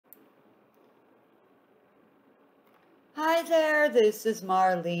Hi there, this is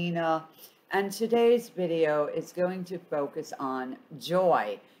Marlena, and today's video is going to focus on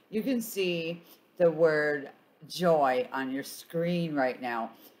joy. You can see the word joy on your screen right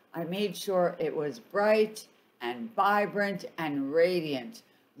now. I made sure it was bright and vibrant and radiant.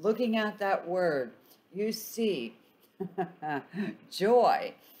 Looking at that word, you see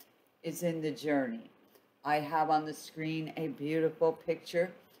joy is in the journey. I have on the screen a beautiful picture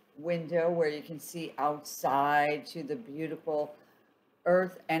window where you can see outside to the beautiful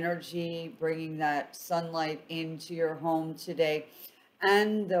earth energy, bringing that sunlight into your home today,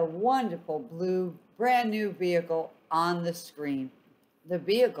 and the wonderful blue brand new vehicle on the screen. The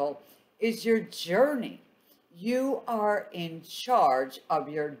vehicle is your journey. You are in charge of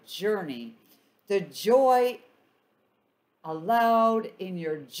your journey. The joy allowed in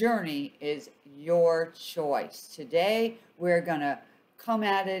your journey is your choice. Today we're going to come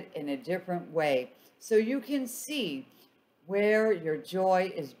at it in a different way so you can see where your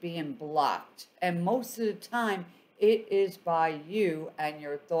joy is being blocked. And most of the time, it is by you and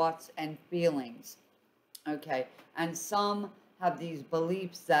your thoughts and feelings. Okay, and some have these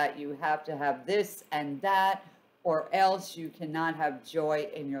beliefs that you have to have this and that, or else you cannot have joy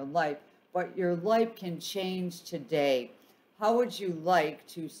in your life. But your life can change today. How would you like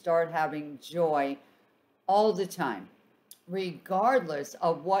to start having joy all the time, regardless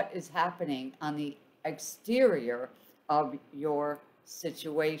of what is happening on the exterior of your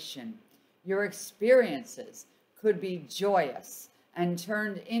situation? Your experiences could be joyous and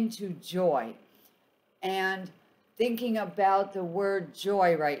turned into joy. And thinking about the word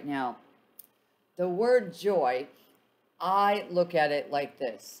joy right now, the word joy, I look at it like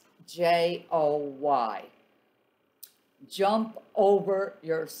this: J-O-Y. Jump over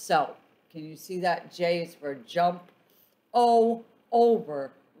yourself. Can you see that? J is for jump. O,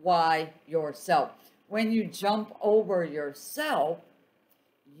 over. Y, yourself. When you jump over yourself,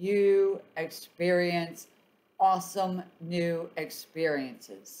 you experience awesome new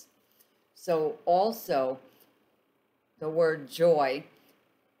experiences. So also, the word joy,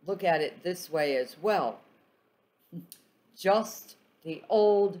 look at it this way as well. Just the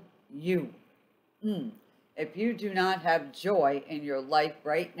old you. If you do not have joy in your life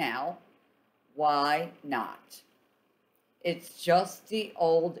right now, why not? It's just the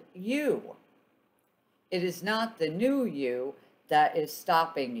old you. It is not the new you that is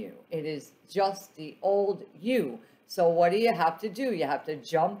stopping you. It is just the old you. So what do you have to do? You have to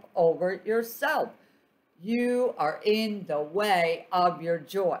jump over yourself. You are in the way of your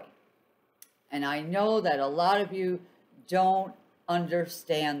joy. And I know that a lot of you don't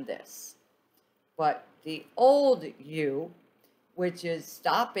understand this. But the old you, which is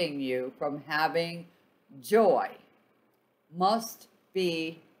stopping you from having joy, must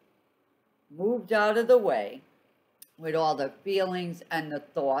be moved out of the way with all the feelings and the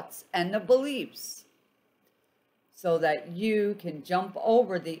thoughts and the beliefs, so that you can jump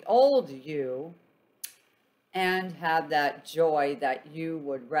over the old you and have that joy that you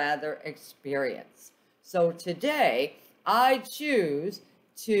would rather experience. So today, I choose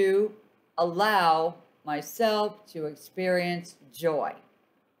to allow myself to experience joy.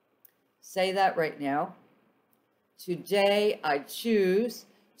 Say that right now. Today, I choose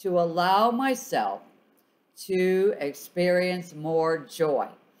to allow myself to experience more joy.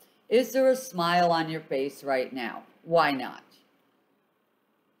 Is there a smile on your face right now? Why not?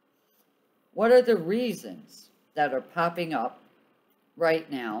 What are the reasons that are popping up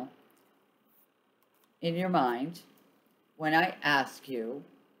right now in your mind when I ask you,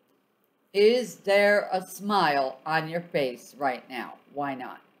 is there a smile on your face right now? Why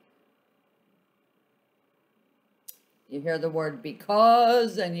not? You hear the word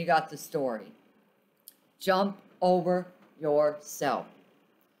because, and you got the story. Jump over yourself.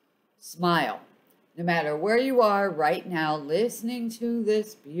 Smile. No matter where you are right now listening to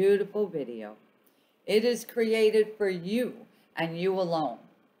this beautiful video, it is created for you and you alone.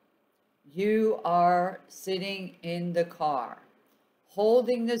 You are sitting in the car,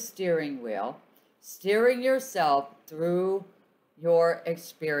 holding the steering wheel, steering yourself through your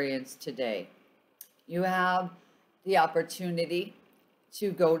experience today. You have the opportunity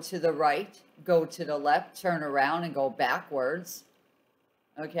to go to the right, go to the left, turn around and go backwards,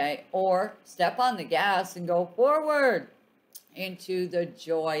 okay? Or step on the gas and go forward into the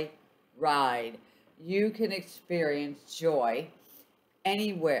joy ride. You can experience joy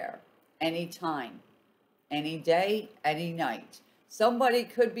anywhere, anytime, any day, any night. Somebody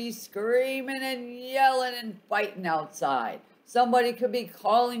could be screaming and yelling and fighting outside. Somebody could be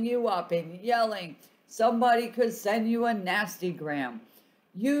calling you up and yelling. Somebody could send you a nasty gram.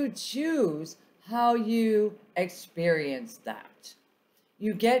 You choose how you experience that.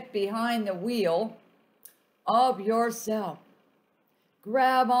 You get behind the wheel of yourself.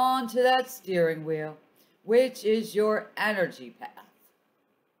 Grab onto that steering wheel, which is your energy path,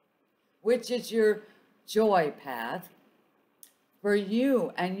 which is your joy path for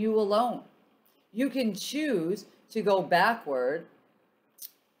you and you alone. You can choose to go backward,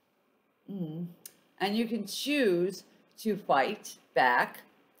 and you can choose to fight back.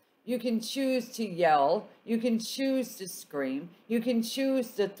 You can choose to yell. You can choose to scream. You can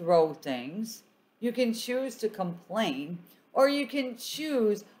choose to throw things. You can choose to complain, or you can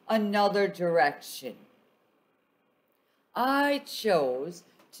choose another direction. I chose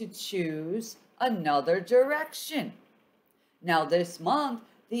to choose another direction. Now this month,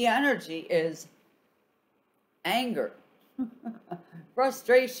 the energy is anger,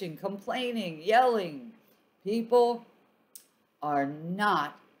 frustration, complaining, yelling. People are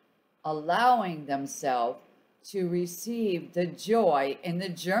not allowing themselves to receive the joy in the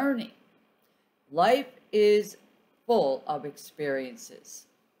journey. Life is full of experiences.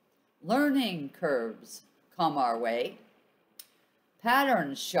 Learning curves come our way.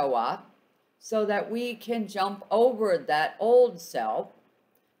 Patterns show up so that we can jump over that old self,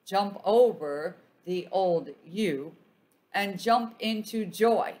 jump over the old you, and jump into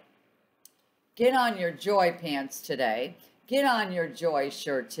joy. Get on your joy pants today. Get on your joy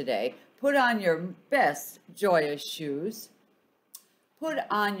shirt today. Put on your best joyous shoes. Put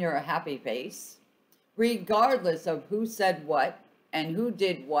on your happy face, regardless of who said what and who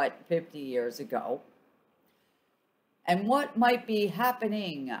did what 50 years ago, and what might be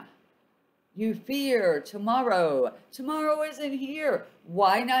happening. You fear tomorrow. Tomorrow isn't here.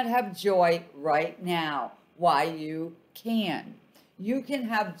 Why not have joy right now? Why you can. You can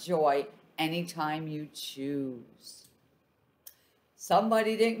have joy anytime you choose.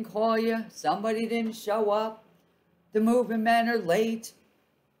 Somebody didn't call you. Somebody didn't show up. The moving men are late.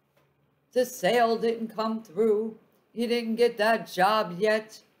 The sale didn't come through. You didn't get that job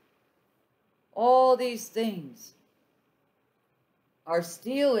yet. All these things are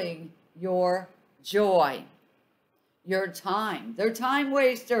stealing your joy, your time. They're time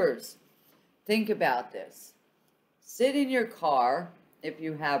wasters. Think about this. Sit in your car, if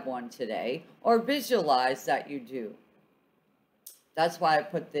you have one today, or visualize that you do. That's why I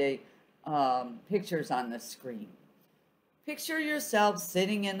put the pictures on the screen. Picture yourself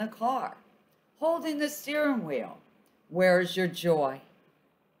sitting in the car, holding the steering wheel. Where's your joy?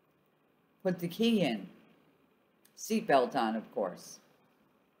 Put the key in. Seatbelt on, of course.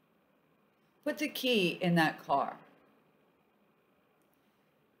 Put the key in that car.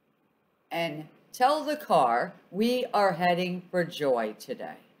 And tell the car, we are heading for joy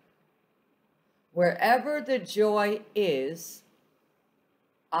today. Wherever the joy is,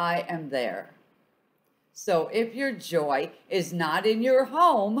 I am there. So if your joy is not in your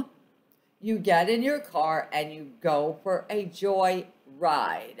home, you get in your car and you go for a joy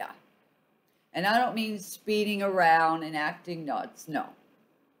ride. And I don't mean speeding around and acting nuts, no.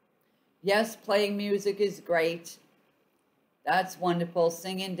 Yes, playing music is great. That's wonderful.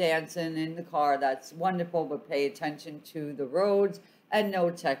 Singing, dancing in the car, that's wonderful, but pay attention to the roads and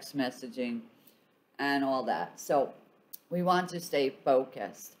no text messaging and all that. So we want to stay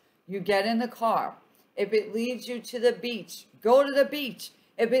focused. You get in the car. If it leads you to the beach, go to the beach.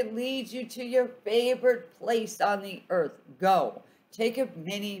 If it leads you to your favorite place on the earth, go. Take a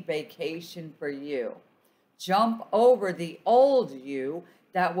mini vacation for you. Jump over the old you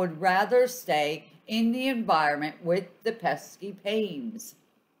that would rather stay in the environment with the pesky pains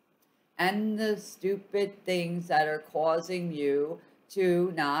and the stupid things that are causing you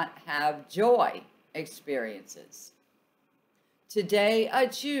to not have joy experiences. Today I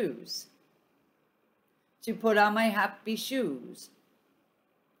choose to put on my happy shoes.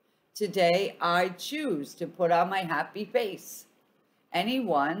 Today I choose to put on my happy face.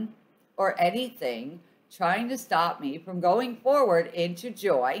 Anyone or anything trying to stop me from going forward into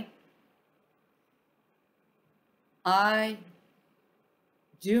joy, I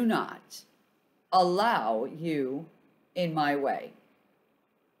do not allow you in my way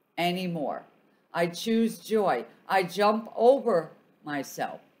anymore. I choose joy. I jump over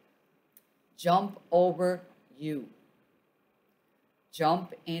myself. Jump over you.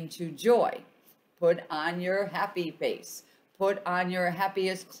 Jump into joy. Put on your happy face. Put on your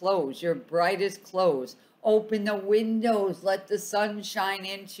happiest clothes, your brightest clothes. Open the windows. Let the sun shine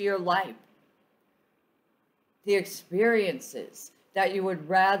into your life. The experiences that you would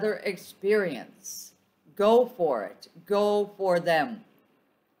rather experience, go for it. Go for them.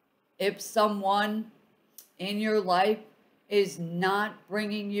 If someone in your life is not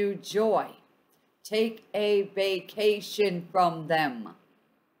bringing you joy, Take a vacation from them.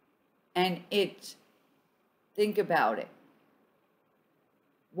 And think about it.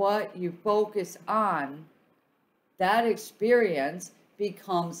 What you focus on, that experience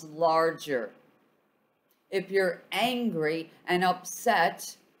becomes larger. If you're angry and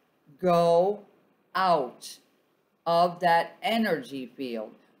upset, go out of that energy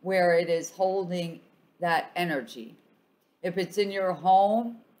field where it is holding that energy. If it's in your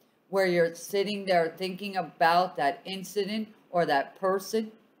home where you're sitting there thinking about that incident or that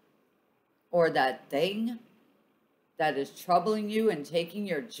person or that thing that is troubling you and taking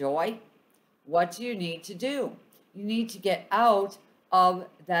your joy, what do you need to do? You need to get out of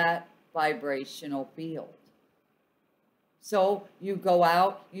that vibrational field. So you go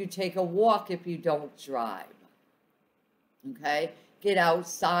out, you take a walk if you don't drive. Okay? Get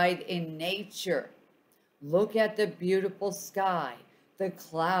outside in nature. Look at the beautiful sky, the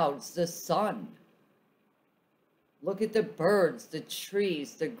clouds, the sun. Look at the birds, the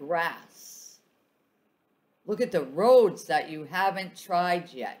trees, the grass. Look at the roads that you haven't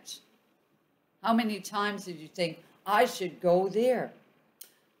tried yet. How many times did you think, I should go there?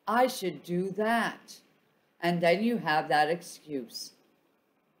 I should do that. And then you have that excuse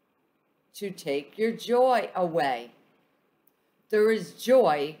to take your joy away. There is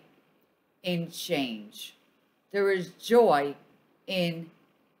joy in change. There is joy in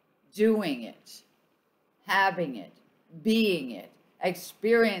doing it, having it, being it,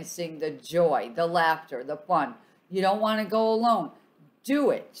 experiencing the joy, the laughter, the fun. You don't want to go alone. Do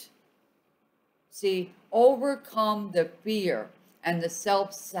it. See, overcome the fear and the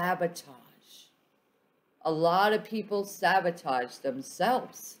self-sabotage. A lot of people sabotage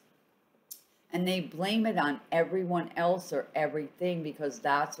themselves. And they blame it on everyone else or everything because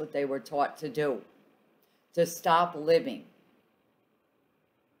that's what they were taught to do. To stop living.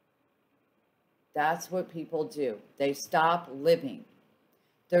 That's what people do. They stop living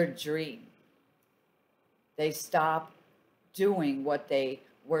their dream. They stop doing what they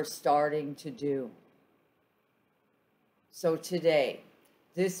were starting to do. So today,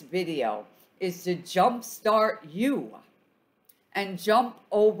 this video is to jumpstart you and jump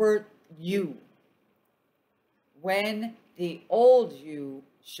over you when the old you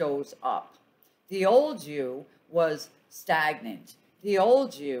shows up. The old you was stagnant. The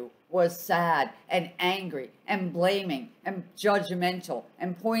old you was sad and angry and blaming and judgmental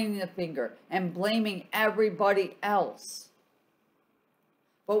and pointing the finger and blaming everybody else.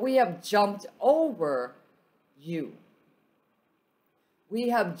 But we have jumped over you. We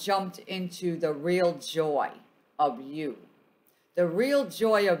have jumped into the real joy of you. The real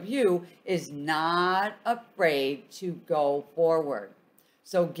joy of you is not afraid to go forward.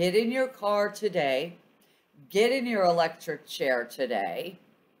 So get in your car today, get in your electric chair today,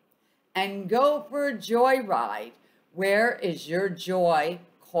 and go for a joyride. Where is your joy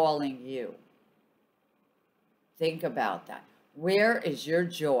calling you? Think about that. Where is your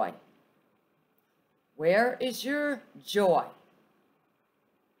joy? Where is your joy?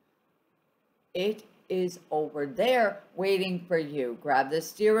 It is over there waiting for you. Grab the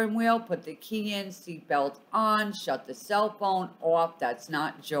steering wheel, put the key in, seatbelt on, shut the cell phone off. That's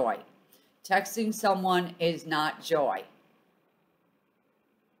not joy. Texting someone is not joy.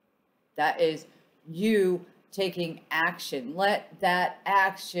 That is you taking action. Let that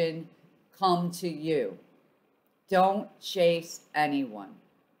action come to you. Don't chase anyone.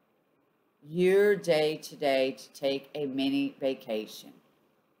 Your day today to take a mini vacation.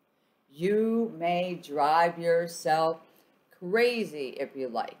 You may drive yourself crazy if you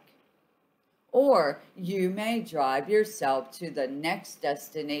like. Or you may drive yourself to the next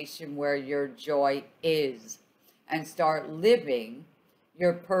destination where your joy is and start living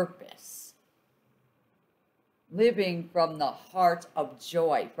your purpose. Living from the heart of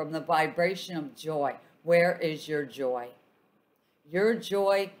joy, from the vibration of joy. Where is your joy? Your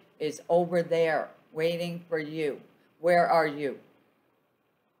joy is over there waiting for you. Where are you?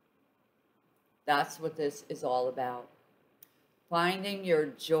 That's what this is all about. Finding your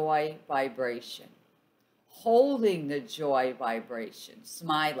joy vibration. Holding the joy vibration.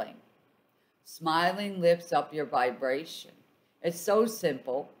 Smiling. Smiling lifts up your vibration. It's so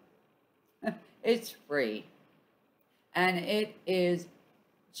simple. It's free. And it is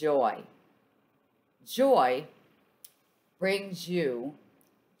joy. Joy brings you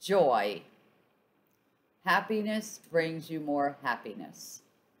joy. Happiness brings you more happiness.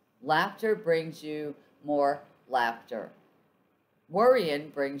 Laughter brings you more laughter. Worrying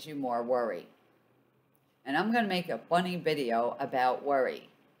brings you more worry. And I'm going to make a funny video about worry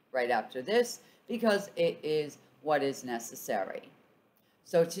right after this because it is what is necessary.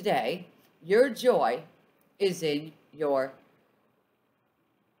 So today, Your joy is in your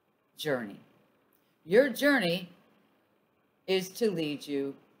journey. Your journey is to lead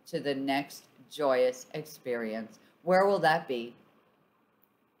you to the next joyous experience. Where will that be?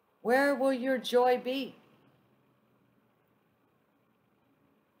 Where will your joy be?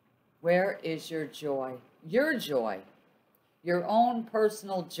 Where is your joy? Your joy, your own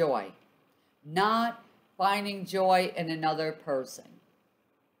personal joy, not finding joy in another person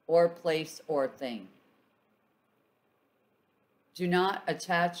or place or thing. Do not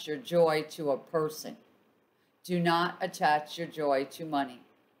attach your joy to a person. Do not attach your joy to money.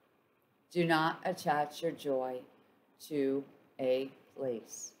 Do not attach your joy to a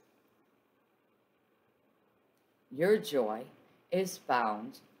place. Your joy is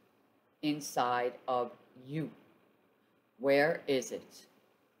found inside of you. Where is it?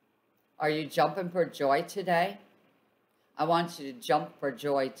 Are you jumping for joy today? I want you to jump for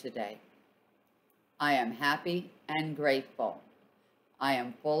joy today. I am happy and grateful. I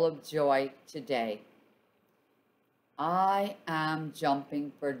am full of joy today. I am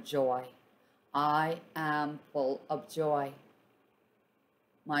jumping for joy. I am full of joy.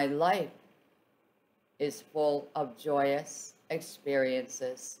 My life is full of joyous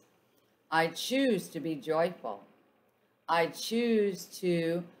experiences. I choose to be joyful. I choose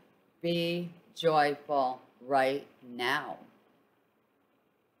to be joyful right now.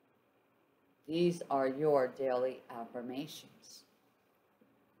 These are your daily affirmations.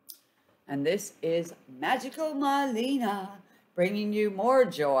 And this is Magical Marlena, bringing you more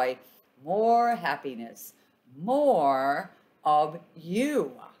joy, more happiness, more of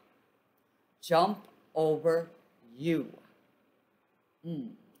you. Jump over you.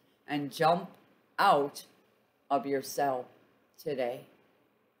 And jump out of yourself today.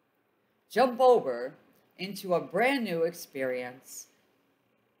 Jump over into a brand new experience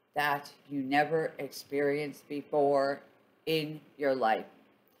that you never experienced before in your life.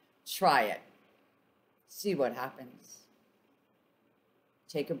 Try it. See what happens.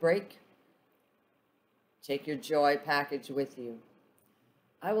 Take a break. Take your joy package with you.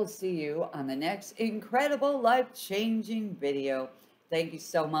 I will see you on the next incredible life-changing video. Thank you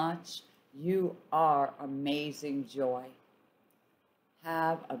so much. You are amazing joy.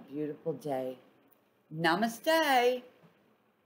 Have a beautiful day. Namaste.